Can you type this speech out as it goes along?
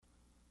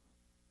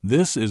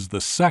This is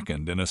the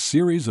second in a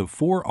series of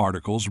 4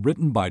 articles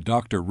written by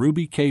Dr.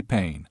 Ruby K.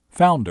 Payne,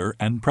 founder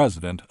and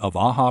president of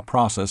AHA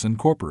Process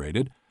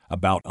Incorporated,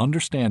 about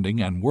understanding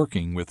and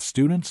working with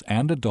students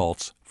and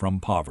adults from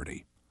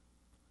poverty.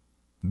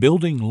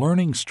 Building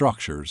learning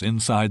structures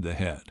inside the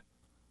head.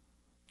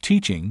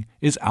 Teaching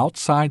is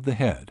outside the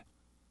head.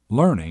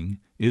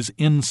 Learning is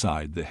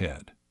inside the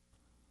head.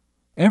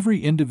 Every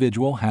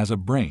individual has a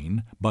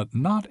brain, but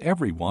not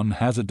everyone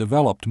has a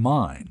developed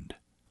mind.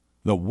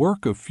 The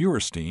work of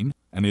Ph.D.,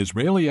 an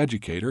Israeli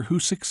educator who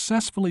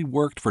successfully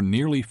worked for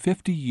nearly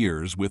 50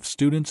 years with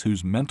students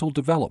whose mental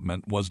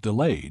development was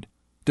delayed,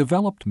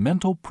 developed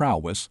mental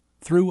prowess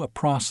through a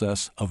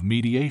process of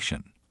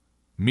mediation.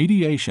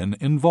 Mediation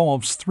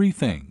involves 3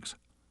 things: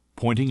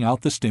 pointing out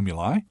the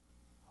stimuli,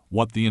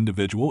 what the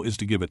individual is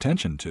to give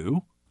attention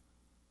to,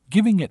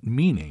 giving it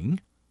meaning,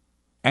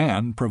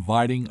 and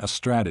providing a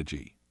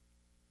strategy.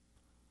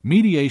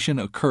 Mediation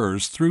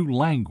occurs through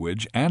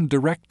language and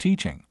direct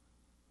teaching.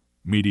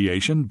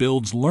 Mediation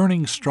builds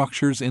learning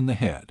structures in the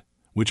head,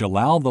 which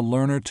allow the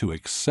learner to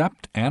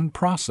accept and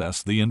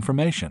process the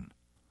information.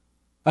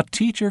 A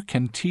teacher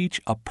can teach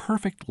a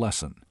perfect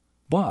lesson,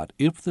 but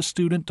if the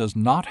student does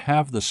not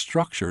have the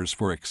structures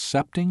for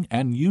accepting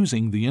and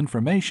using the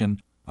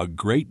information, a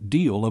great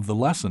deal of the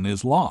lesson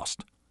is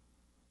lost.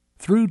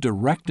 Through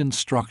direct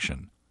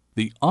instruction,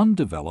 the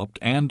undeveloped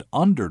and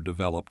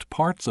underdeveloped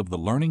parts of the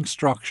learning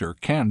structure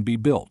can be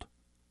built.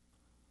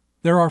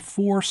 There are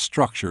 4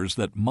 structures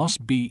that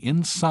must be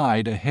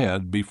inside a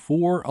head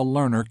before a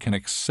learner can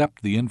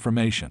accept the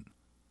information.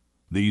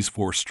 These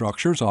 4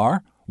 structures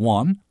are: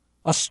 1.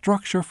 A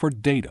structure for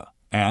data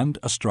and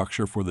a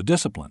structure for the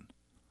discipline.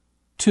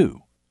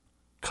 2.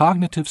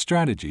 Cognitive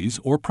strategies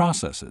or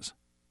processes.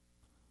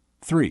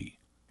 3.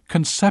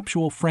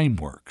 Conceptual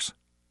frameworks.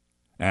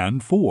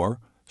 And 4.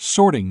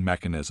 Sorting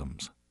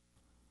mechanisms.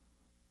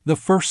 The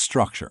first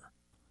structure.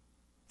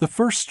 The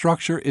first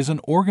structure is an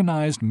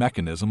organized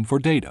mechanism for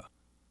data.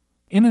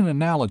 In an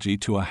analogy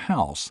to a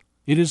house,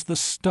 it is the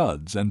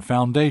studs and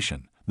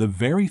foundation, the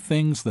very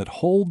things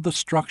that hold the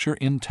structure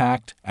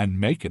intact and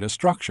make it a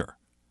structure.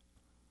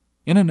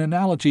 In an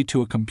analogy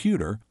to a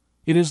computer,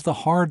 it is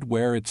the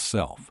hardware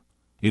itself.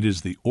 It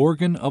is the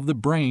organ of the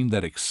brain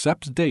that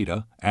accepts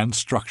data and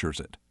structures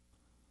it.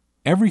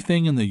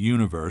 Everything in the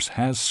universe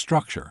has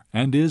structure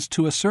and is,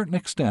 to a certain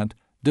extent,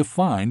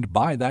 defined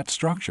by that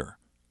structure.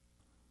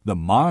 The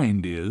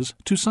mind is,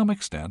 to some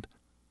extent,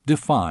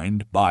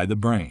 defined by the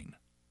brain.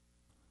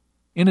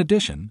 In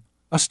addition,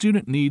 a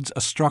student needs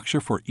a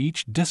structure for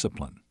each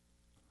discipline.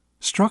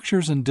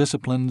 Structures and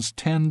disciplines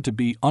tend to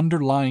be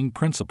underlying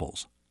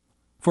principles.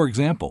 For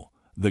example,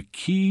 the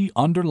key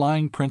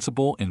underlying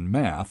principle in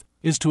math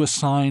is to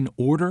assign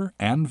order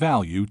and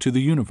value to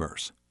the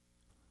universe.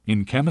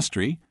 In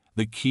chemistry,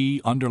 the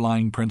key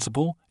underlying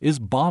principle is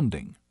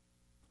bonding.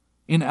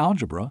 In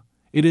algebra,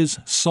 it is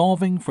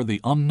solving for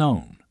the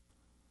unknown.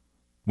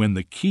 When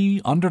the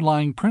key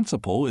underlying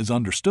principle is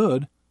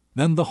understood,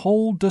 then the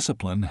whole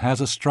discipline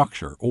has a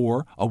structure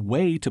or a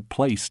way to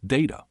place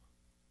data.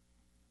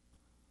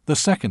 The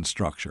second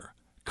structure,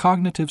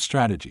 cognitive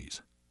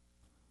strategies.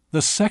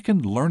 The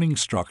second learning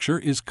structure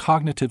is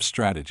cognitive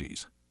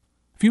strategies.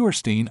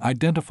 Ph.D.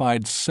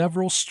 identified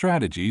several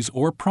strategies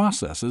or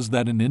processes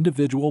that an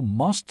individual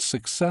must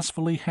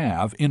successfully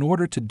have in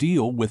order to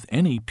deal with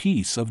any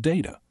piece of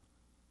data.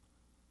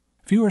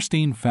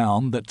 Ph.D.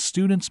 found that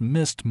students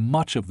missed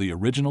much of the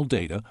original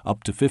data,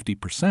 up to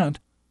 50%,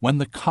 when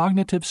the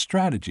cognitive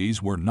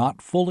strategies were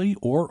not fully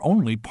or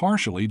only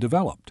partially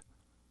developed.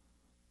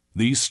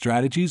 These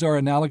strategies are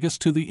analogous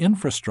to the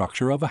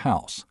infrastructure of a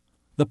house: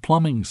 the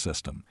plumbing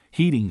system,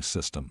 heating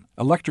system,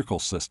 electrical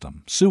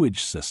system,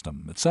 sewage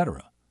system,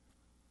 etc.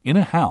 In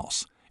a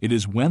house, it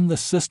is when the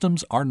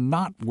systems are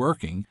not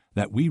working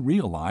that we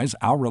realize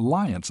our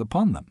reliance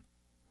upon them.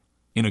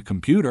 In a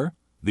computer,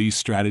 these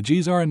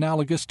strategies are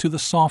analogous to the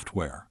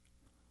software.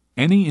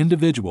 Any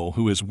individual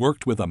who has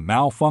worked with a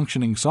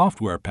malfunctioning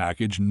software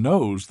package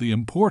knows the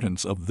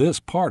importance of this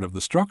part of the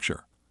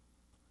structure.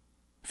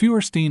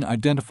 Ph.D.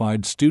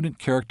 identified student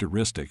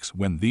characteristics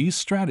when these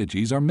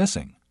strategies are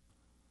missing.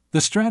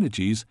 The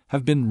strategies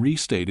have been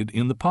restated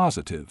in the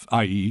positive,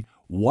 i.e.,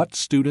 what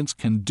students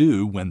can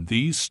do when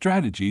these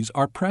strategies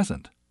are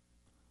present.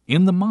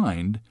 In the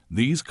mind,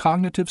 these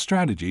cognitive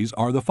strategies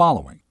are the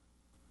following.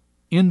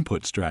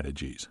 Input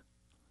strategies.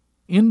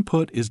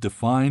 Input is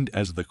defined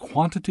as the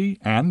quantity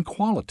and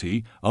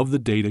quality of the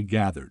data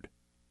gathered.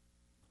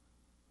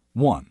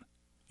 1.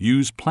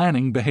 Use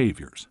planning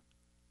behaviors.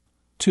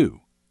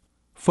 2.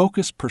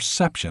 Focus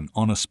perception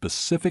on a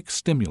specific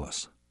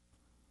stimulus.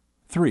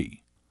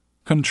 3.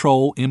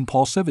 Control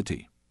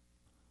impulsivity.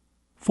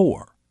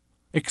 4.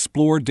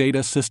 Explore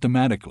data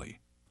systematically.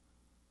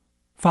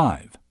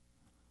 5.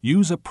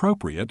 Use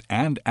appropriate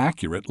and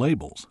accurate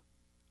labels.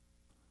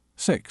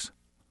 6.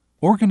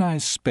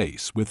 Organize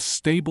space with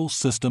stable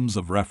systems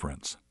of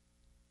reference.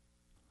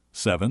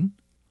 7.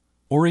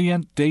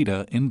 Orient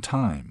data in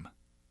time.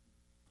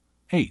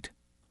 8.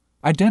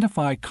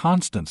 Identify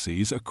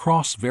constancies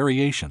across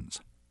variations.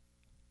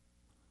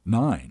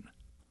 9.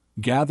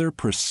 Gather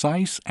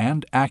precise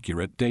and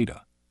accurate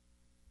data.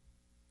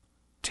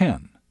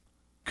 10.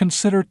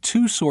 Consider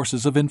two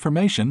sources of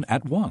information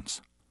at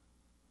once.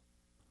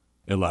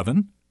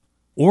 11.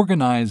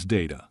 Organize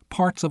data,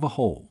 parts of a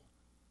whole.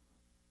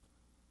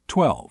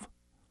 12.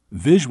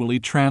 Visually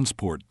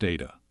transport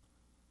data.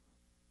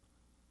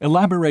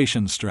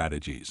 Elaboration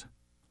strategies.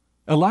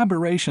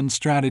 Elaboration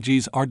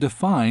strategies are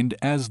defined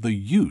as the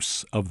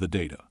use of the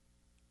data.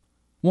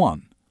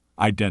 1.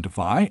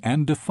 Identify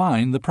and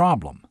define the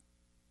problem.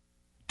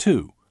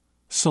 2.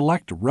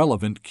 Select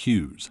relevant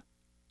cues.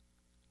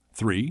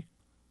 3.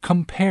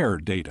 Compare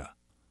data.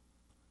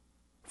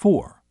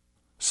 4.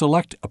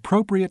 Select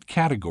appropriate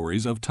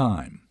categories of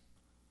time.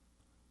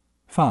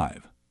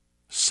 5.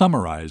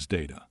 Summarize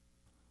data.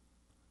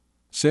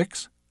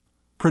 6.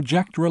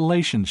 Project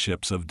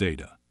relationships of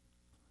data.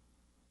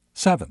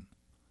 7.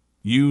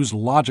 Use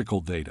logical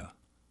data.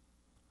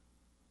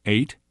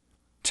 8.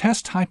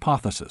 Test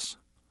hypothesis.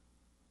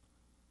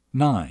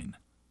 9.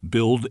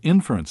 Build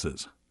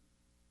inferences.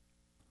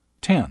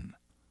 10.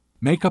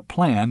 Make a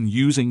plan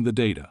using the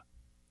data.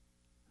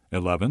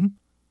 11.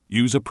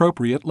 Use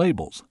appropriate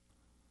labels.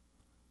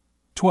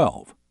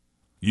 12.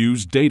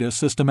 Use data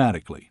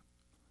systematically.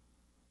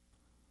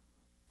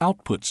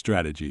 Output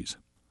strategies.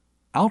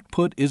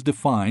 Output is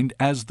defined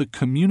as the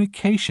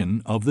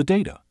communication of the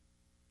data.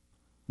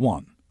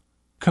 1.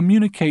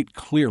 Communicate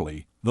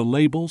clearly the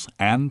labels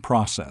and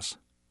process.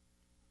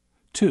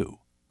 2.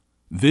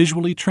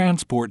 Visually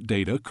transport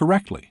data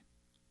correctly.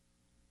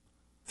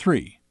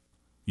 3.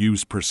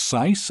 Use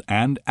precise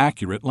and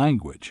accurate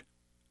language.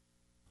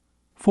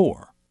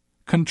 4.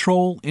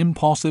 Control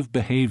impulsive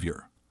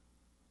behavior.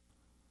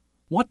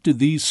 What do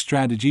these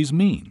strategies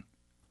mean?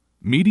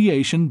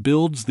 Mediation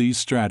builds these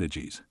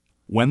strategies.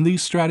 When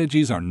these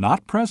strategies are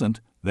not present,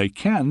 they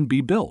can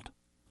be built.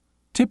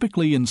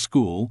 Typically in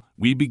school,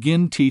 we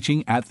begin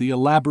teaching at the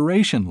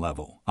elaboration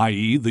level,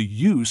 i.e., the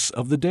use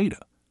of the data.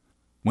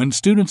 When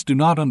students do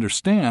not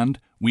understand,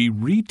 we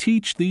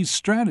reteach these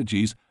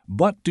strategies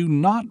but do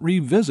not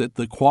revisit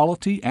the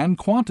quality and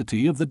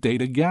quantity of the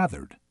data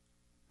gathered.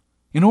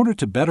 In order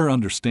to better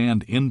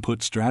understand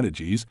input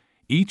strategies,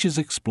 each is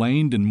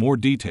explained in more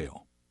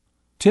detail.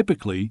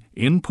 Typically,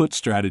 input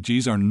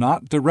strategies are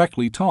not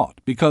directly taught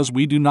because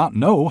we do not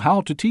know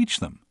how to teach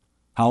them.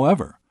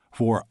 However,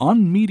 for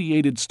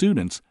unmediated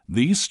students,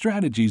 these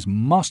strategies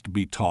must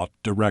be taught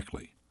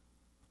directly.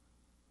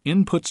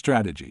 Input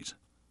strategies.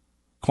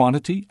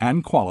 Quantity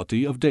and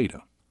quality of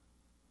data.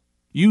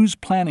 Use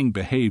planning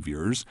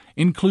behaviors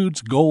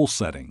includes goal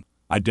setting,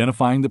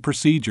 identifying the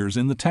procedures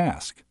in the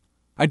task,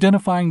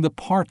 identifying the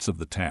parts of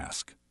the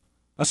task,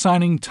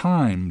 assigning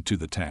time to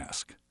the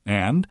task,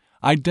 and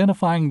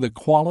identifying the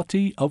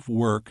quality of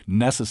work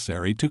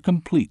necessary to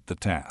complete the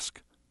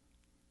task.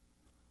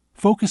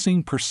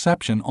 Focusing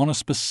perception on a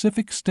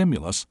specific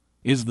stimulus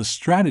is the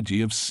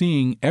strategy of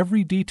seeing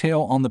every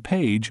detail on the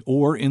page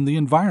or in the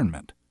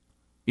environment.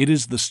 It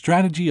is the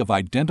strategy of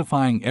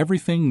identifying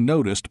everything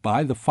noticed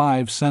by the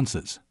five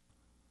senses.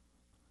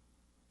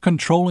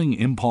 Controlling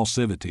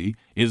impulsivity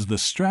is the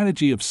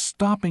strategy of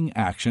stopping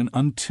action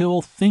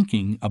until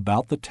thinking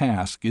about the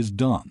task is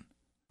done.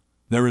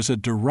 There is a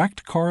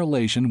direct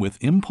correlation with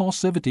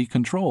impulsivity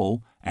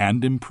control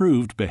and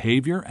improved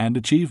behavior and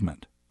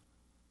achievement.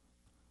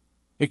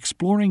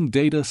 Exploring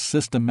data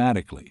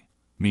systematically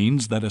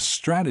means that a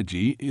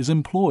strategy is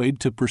employed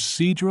to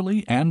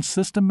procedurally and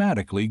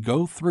systematically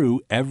go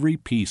through every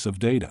piece of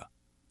data.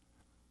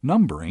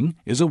 Numbering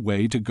is a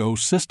way to go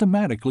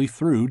systematically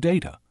through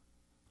data.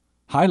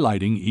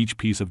 Highlighting each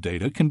piece of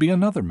data can be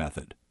another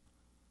method.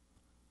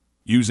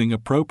 Using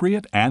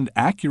appropriate and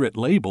accurate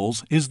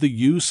labels is the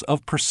use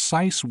of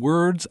precise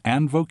words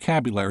and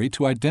vocabulary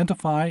to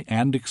identify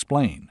and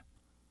explain.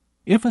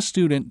 If a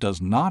student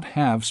does not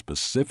have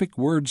specific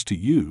words to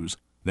use,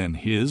 then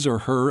his or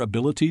her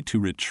ability to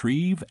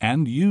retrieve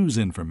and use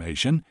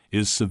information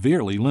is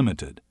severely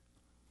limited.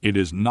 It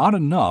is not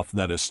enough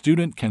that a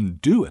student can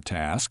do a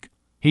task.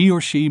 He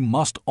or she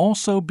must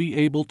also be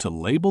able to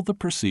label the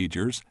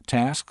procedures,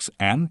 tasks,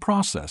 and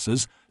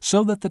processes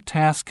so that the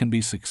task can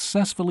be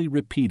successfully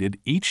repeated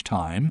each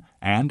time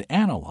and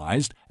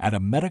analyzed at a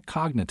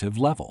metacognitive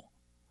level.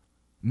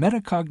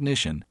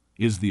 Metacognition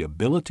is the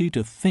ability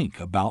to think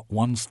about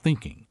one's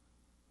thinking.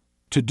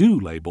 To-do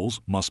labels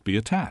must be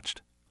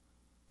attached.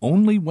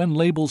 Only when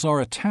labels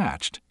are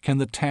attached can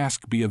the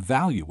task be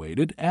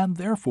evaluated and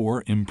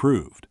therefore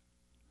improved.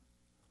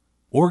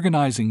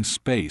 Organizing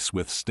space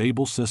with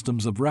stable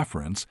systems of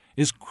reference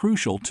is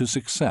crucial to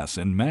success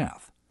in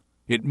math.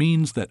 It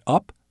means that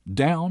up,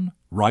 down,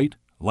 right,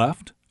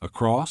 left,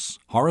 across,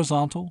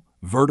 horizontal,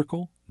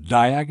 vertical,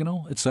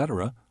 diagonal,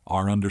 etc.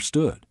 are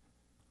understood.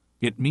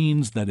 It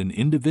means that an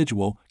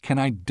individual can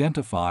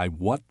identify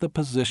what the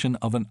position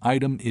of an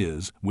item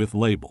is with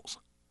labels.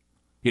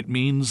 It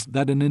means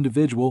that an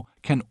individual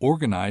can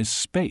organize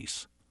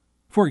space.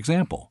 For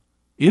example,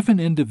 if an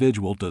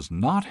individual does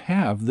not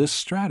have this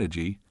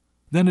strategy,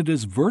 then it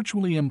is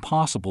virtually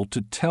impossible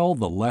to tell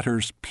the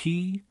letters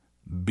P,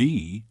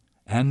 B,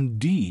 and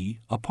D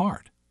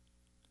apart.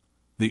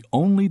 The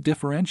only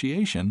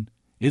differentiation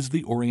is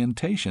the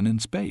orientation in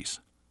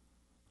space.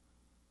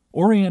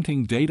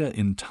 Orienting data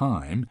in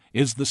time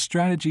is the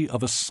strategy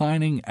of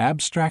assigning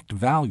abstract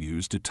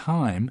values to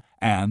time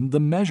and the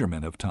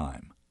measurement of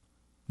time.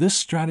 This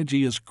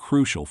strategy is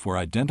crucial for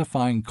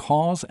identifying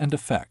cause and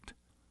effect,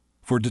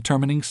 for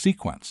determining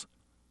sequence,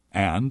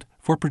 and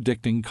for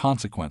predicting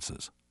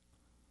consequences.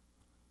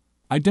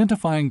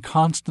 Identifying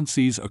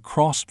constancies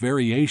across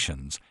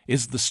variations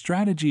is the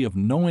strategy of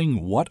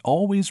knowing what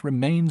always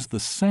remains the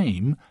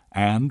same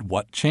and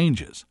what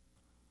changes.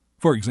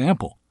 For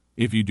example,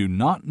 if you do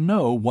not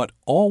know what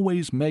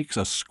always makes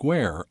a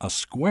square,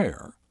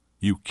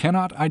 you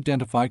cannot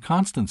identify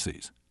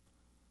constancies.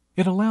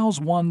 It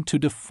allows one to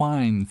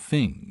define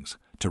things,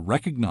 to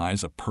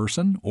recognize a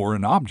person or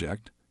an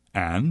object,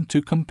 and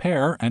to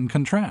compare and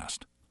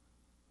contrast.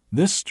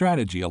 This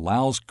strategy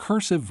allows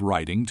cursive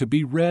writing to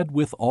be read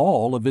with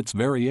all of its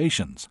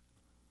variations.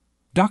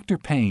 Dr.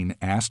 Payne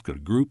asked a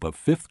group of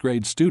 5th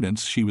grade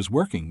students she was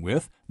working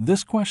with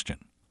this question: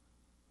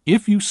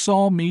 "If you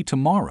saw me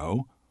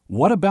tomorrow,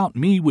 what about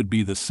me would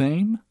be the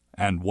same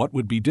and what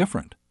would be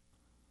different?"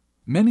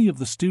 Many of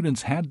the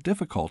students had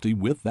difficulty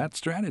with that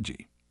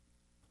strategy.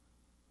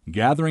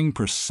 Gathering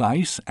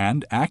precise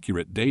and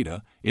accurate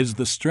data is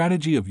the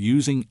strategy of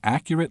using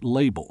accurate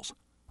labels,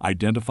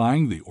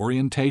 identifying the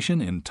orientation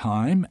in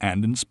time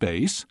and in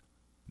space,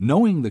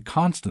 knowing the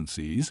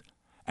constancies,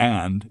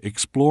 and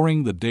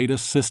exploring the data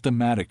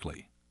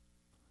systematically.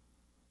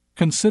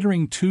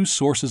 Considering two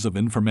sources of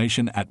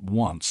information at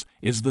once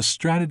is the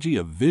strategy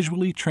of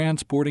visually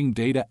transporting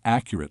data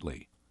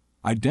accurately,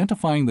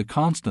 identifying the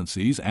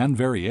constancies and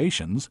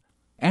variations,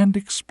 and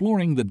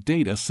exploring the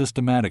data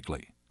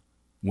systematically.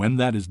 When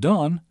that is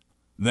done,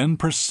 then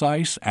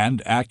precise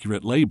and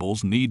accurate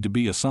labels need to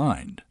be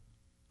assigned.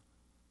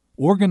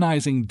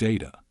 Organizing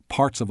data,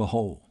 parts of a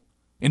whole,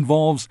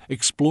 involves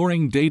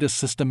exploring data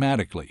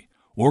systematically,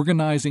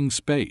 organizing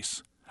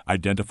space,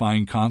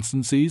 identifying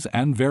constancies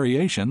and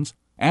variations,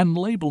 and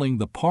labeling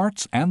the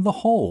parts and the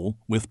whole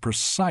with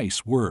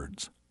precise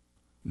words.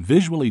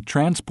 Visually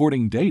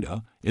transporting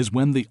data is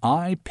when the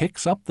eye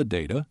picks up the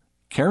data,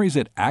 carries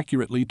it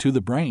accurately to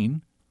the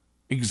brain,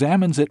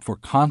 examines it for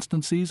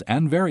constancies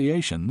and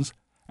variations,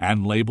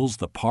 and labels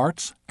the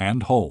parts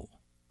and whole.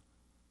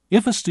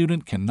 If a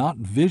student cannot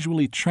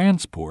visually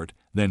transport,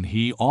 then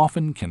he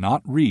often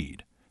cannot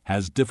read,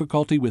 has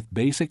difficulty with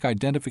basic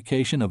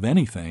identification of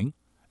anything,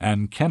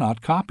 and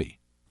cannot copy.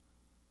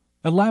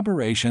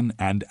 Elaboration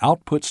and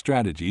output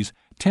strategies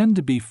tend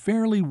to be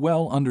fairly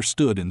well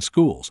understood in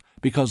schools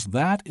because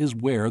that is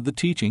where the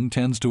teaching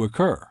tends to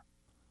occur.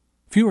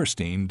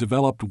 Feuerstein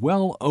developed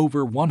well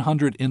over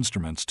 100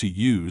 instruments to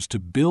use to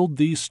build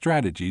these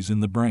strategies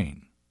in the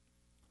brain.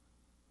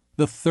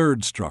 The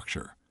third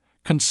structure,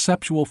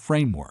 conceptual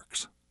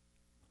frameworks.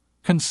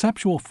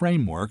 Conceptual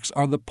frameworks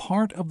are the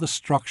part of the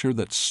structure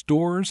that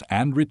stores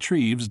and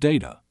retrieves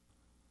data.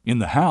 In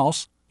the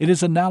house, it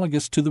is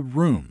analogous to the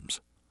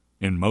rooms.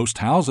 In most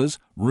houses,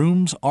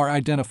 rooms are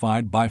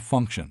identified by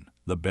function: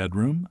 the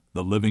bedroom,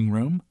 the living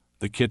room,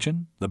 the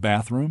kitchen, the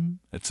bathroom,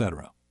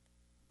 etc.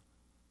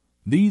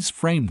 These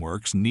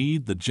frameworks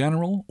need the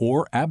general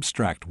or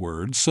abstract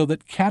words so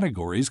that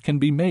categories can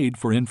be made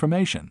for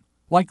information,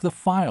 like the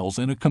files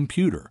in a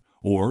computer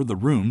or the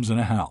rooms in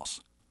a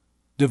house.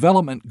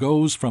 Development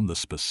goes from the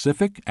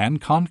specific and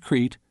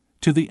concrete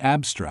to the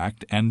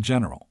abstract and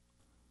general.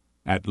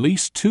 At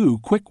least two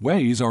quick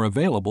ways are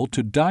available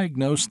to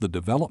diagnose the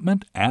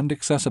development and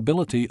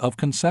accessibility of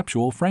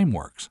conceptual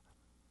frameworks.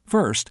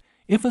 First,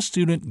 if a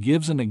student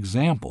gives an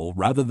example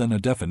rather than a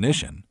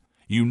definition,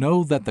 you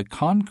know that the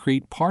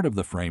concrete part of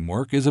the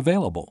framework is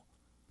available,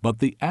 but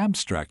the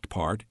abstract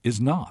part is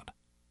not.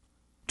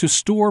 To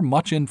store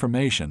much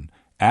information,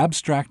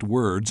 abstract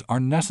words are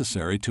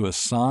necessary to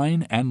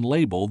assign and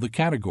label the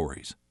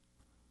categories.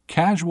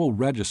 Casual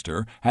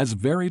register has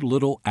very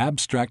little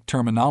abstract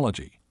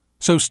terminology,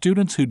 so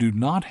students who do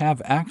not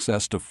have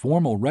access to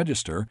formal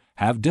register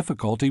have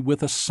difficulty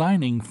with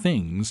assigning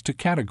things to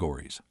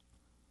categories.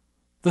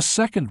 The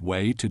second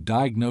way to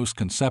diagnose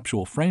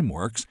conceptual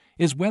frameworks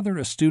is whether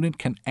a student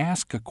can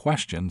ask a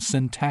question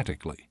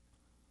syntactically.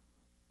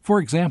 For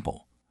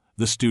example,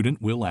 the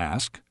student will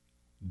ask,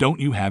 "Don't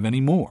you have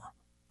any more?"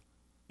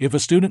 If a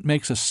student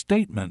makes a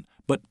statement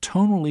but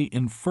tonally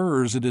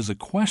infers it is a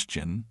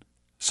question,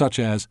 such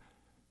as,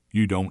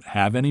 "You don't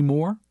have any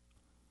more?"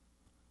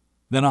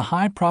 then a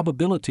high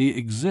probability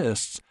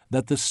exists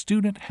that the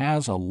student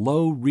has a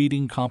low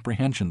reading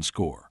comprehension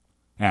score,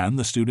 and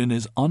the student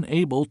is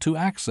unable to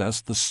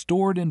access the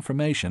stored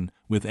information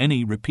with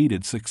any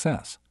repeated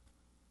success.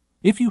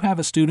 If you have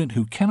a student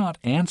who cannot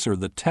answer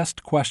the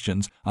test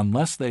questions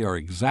unless they are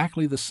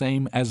exactly the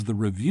same as the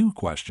review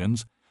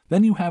questions,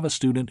 then you have a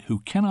student who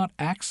cannot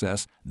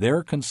access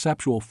their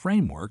conceptual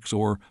frameworks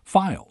or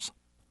files.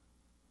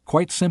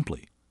 Quite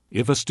simply,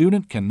 if a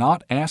student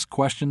cannot ask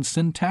questions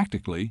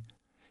syntactically,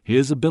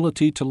 his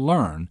ability to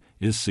learn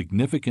is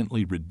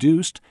significantly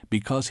reduced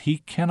because he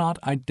cannot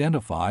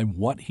identify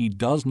what he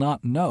does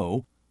not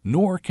know,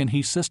 nor can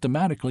he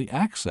systematically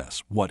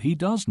access what he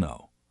does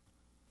know.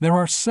 There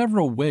are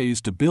several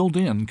ways to build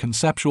in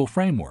conceptual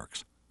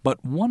frameworks,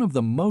 but one of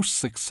the most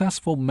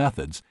successful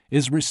methods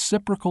is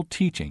reciprocal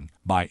teaching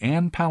by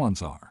Anne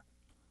Palanzar.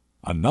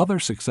 Another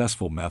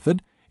successful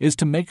method is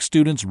to make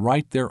students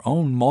write their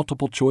own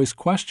multiple-choice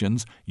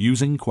questions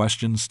using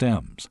question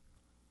stems.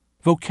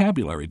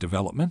 Vocabulary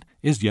development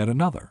is yet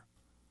another.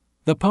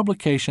 The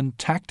publication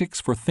Tactics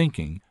for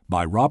Thinking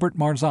by Robert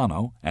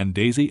Marzano and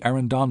Daisy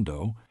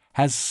Arredondo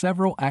has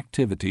several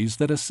activities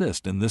that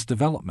assist in this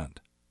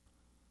development.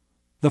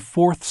 The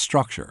fourth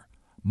structure,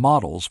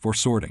 models for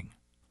sorting.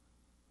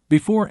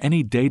 Before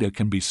any data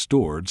can be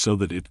stored so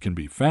that it can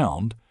be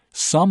found,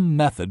 some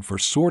method for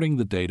sorting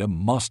the data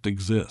must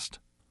exist.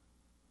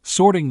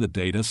 Sorting the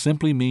data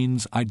simply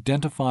means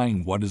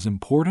identifying what is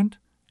important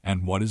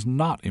and what is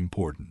not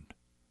important.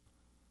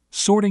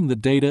 Sorting the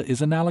data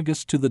is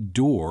analogous to the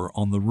door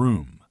on the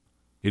room.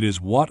 It is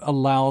what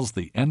allows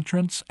the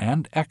entrance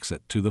and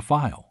exit to the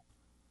file.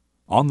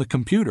 On the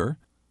computer,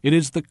 it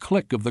is the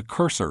click of the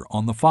cursor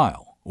on the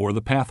file or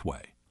the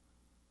pathway.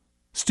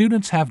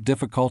 Students have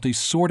difficulty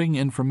sorting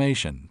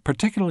information,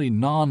 particularly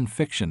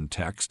non-fiction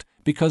text,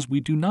 because we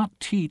do not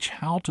teach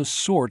how to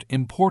sort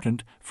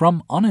important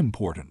from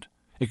unimportant,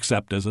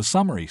 except as a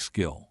summary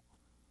skill.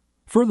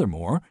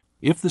 Furthermore,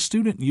 if the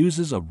student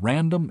uses a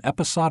random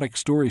episodic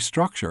story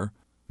structure,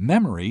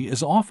 memory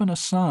is often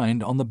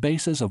assigned on the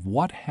basis of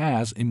what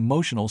has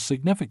emotional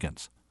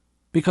significance.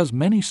 Because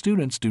many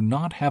students do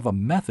not have a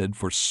method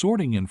for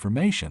sorting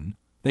information,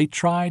 they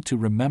try to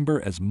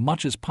remember as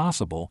much as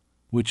possible,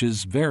 which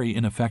is very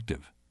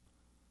ineffective.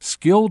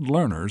 Skilled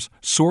learners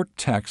sort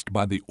text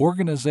by the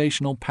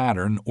organizational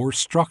pattern or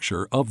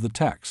structure of the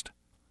text.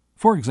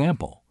 For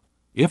example,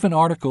 if an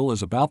article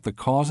is about the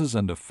causes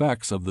and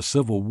effects of the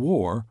Civil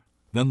War,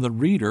 then the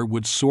reader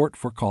would sort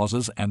for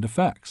causes and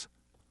effects.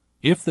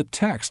 If the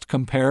text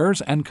compares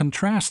and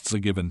contrasts a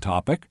given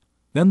topic,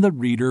 then the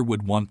reader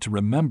would want to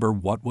remember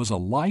what was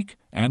alike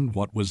and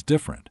what was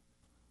different.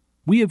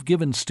 We have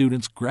given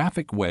students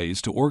graphic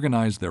ways to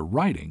organize their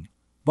writing,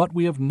 but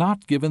we have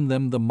not given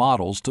them the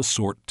models to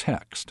sort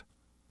text.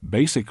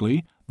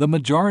 Basically, the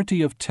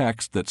majority of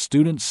text that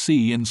students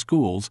see in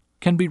schools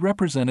can be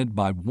represented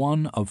by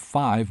one of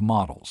 5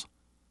 models.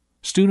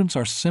 Students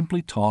are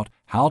simply taught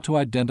how to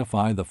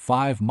identify the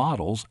 5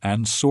 models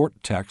and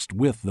sort text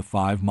with the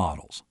 5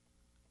 models.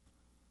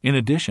 In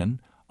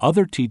addition,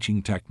 other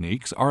teaching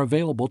techniques are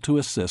available to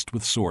assist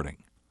with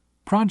sorting.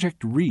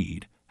 Project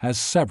READ has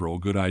several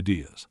good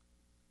ideas.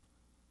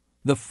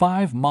 The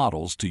 5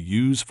 models to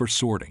use for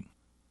sorting.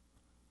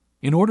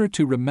 In order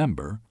to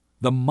remember,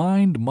 the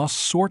mind must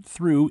sort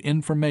through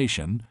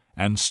information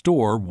and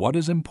store what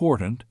is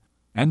important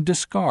and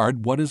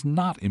discard what is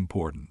not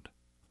important.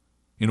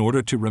 In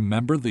order to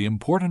remember the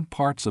important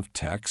parts of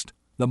text,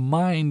 the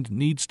mind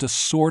needs to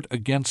sort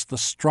against the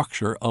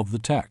structure of the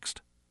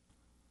text.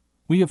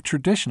 We have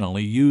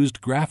traditionally used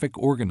graphic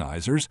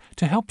organizers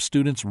to help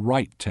students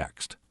write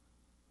text.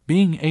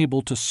 Being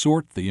able to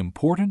sort the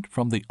important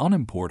from the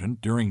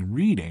unimportant during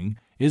reading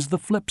is the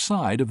flip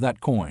side of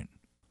that coin.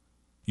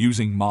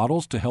 Using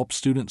models to help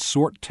students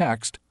sort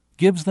text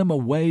gives them a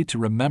way to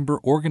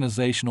remember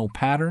organizational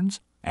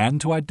patterns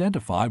and to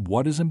identify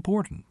what is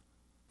important.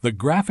 The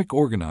graphic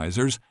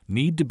organizers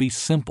need to be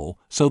simple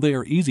so they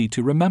are easy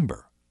to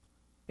remember.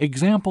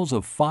 Examples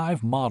of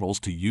 5 models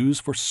to use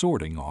for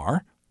sorting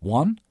are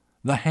 1.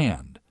 The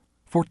hand,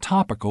 for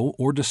topical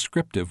or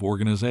descriptive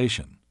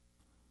organization.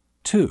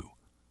 2.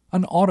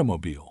 An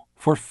automobile,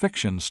 for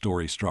fiction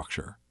story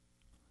structure.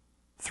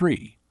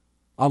 3.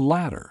 A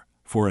ladder,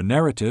 for a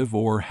narrative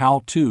or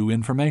how-to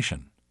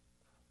information.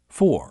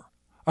 4.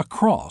 A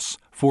cross,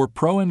 for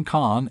pro and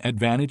con,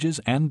 advantages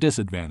and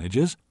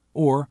disadvantages,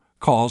 or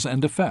cause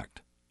and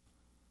effect.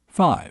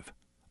 5.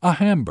 A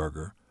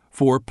hamburger,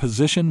 for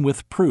position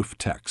with proof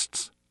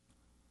texts.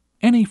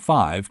 Any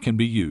 5 can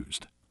be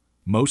used.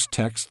 Most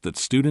text that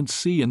students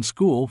see in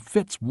school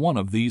fits one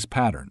of these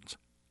patterns.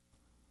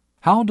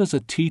 How does a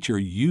teacher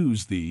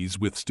use these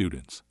with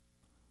students?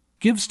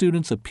 Give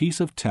students a piece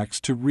of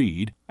text to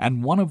read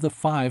and one of the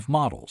 5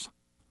 models.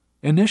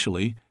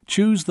 Initially,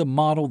 choose the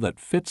model that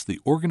fits the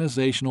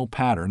organizational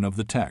pattern of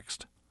the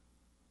text.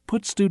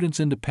 Put students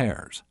into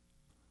pairs.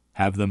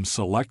 Have them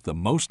select the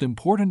most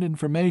important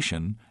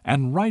information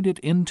and write it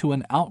into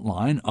an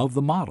outline of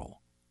the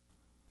model.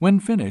 When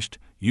finished,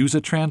 use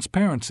a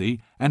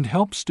transparency and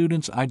help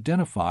students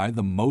identify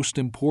the most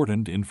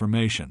important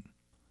information.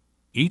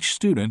 Each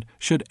student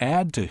should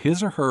add to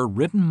his or her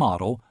written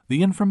model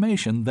the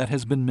information that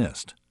has been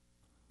missed.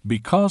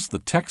 Because the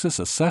Texas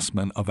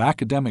Assessment of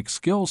Academic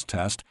Skills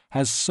test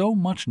has so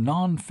much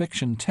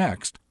non-fiction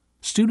text,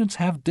 students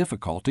have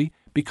difficulty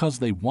because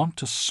they want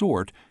to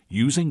sort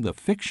using the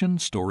fiction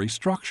story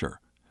structure,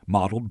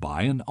 modeled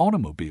by an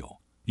automobile,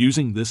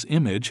 using this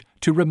image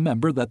to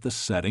remember that the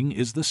setting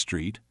is the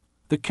street,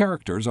 the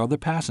characters are the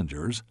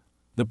passengers,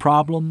 the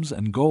problems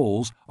and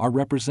goals are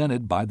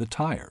represented by the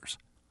tires.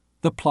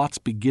 The plot's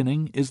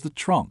beginning is the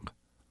trunk,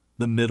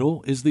 the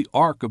middle is the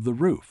arc of the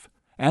roof,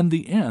 and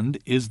the end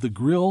is the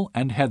grille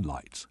and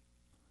headlights.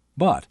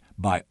 But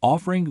By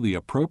offering the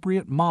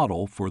appropriate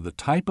model for the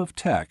type of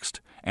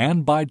text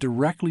and by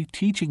directly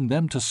teaching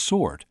them to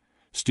sort,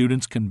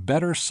 students can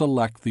better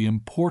select the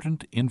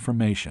important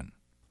information.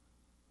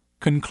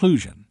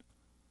 Conclusion: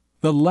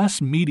 the less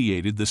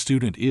mediated the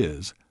student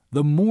is,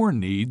 the more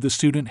need the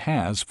student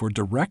has for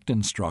direct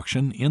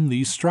instruction in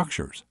these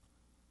structures.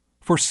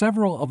 For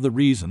several of the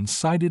reasons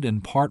cited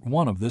in Part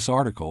 1 of this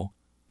article,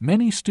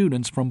 many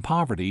students from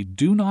poverty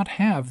do not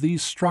have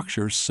these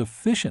structures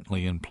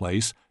sufficiently in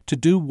place to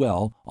do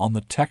well on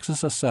the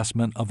Texas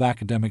Assessment of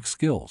Academic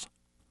Skills.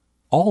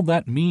 All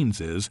that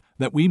means is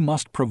that we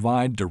must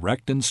provide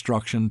direct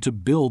instruction to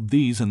build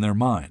these in their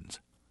minds.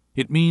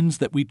 It means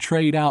that we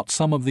trade out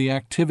some of the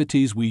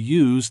activities we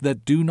use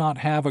that do not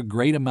have a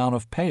great amount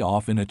of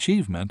payoff in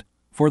achievement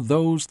for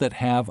those that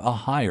have a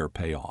higher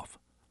payoff.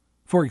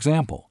 For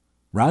example,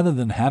 rather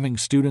than having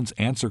students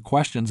answer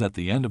questions at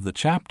the end of the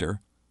chapter,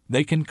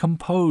 they can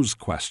compose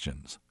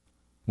questions.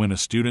 When a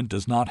student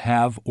does not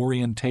have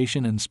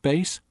orientation in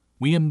space,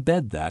 we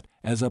embed that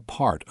as a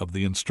part of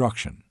the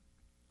instruction.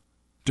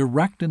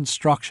 Direct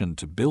instruction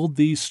to build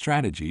these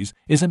strategies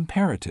is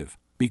imperative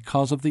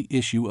because of the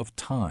issue of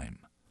time.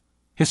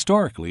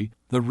 Historically,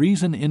 the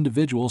reason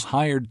individuals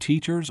hired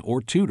teachers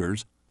or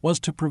tutors was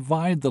to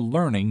provide the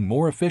learning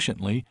more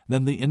efficiently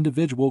than the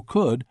individual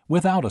could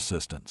without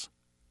assistance.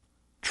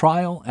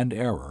 Trial and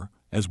error,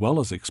 as well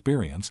as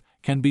experience,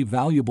 can be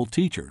valuable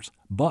teachers,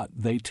 but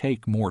they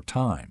take more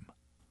time.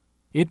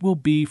 It will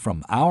be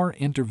from our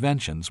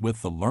interventions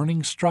with the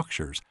learning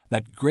structures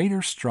that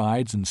greater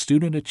strides in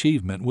student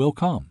achievement will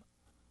come.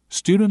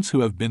 Students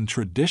who have been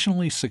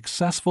traditionally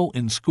successful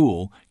in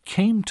school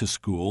came to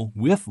school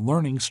with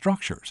learning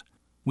structures.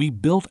 We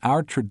built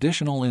our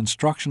traditional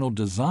instructional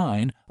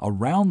design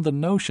around the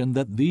notion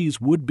that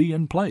these would be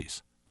in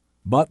place.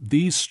 But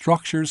these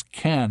structures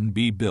can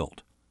be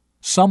built.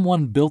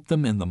 Someone built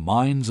them in the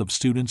minds of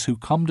students who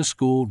come to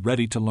school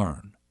ready to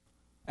learn.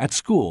 At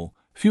school,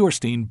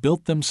 Feuerstein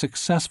built them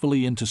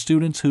successfully into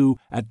students who,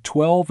 at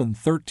 12 and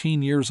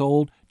 13 years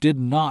old, did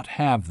not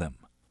have them.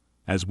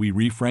 As we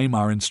reframe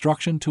our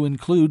instruction to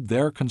include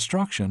their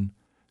construction,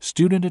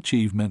 student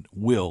achievement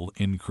will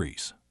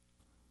increase.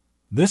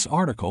 This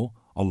article,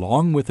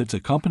 along with its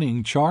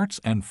accompanying charts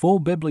and full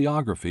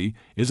bibliography,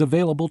 is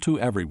available to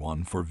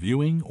everyone for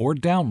viewing or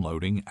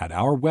downloading at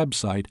our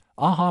website,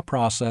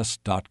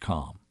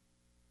 ahaprocess.com.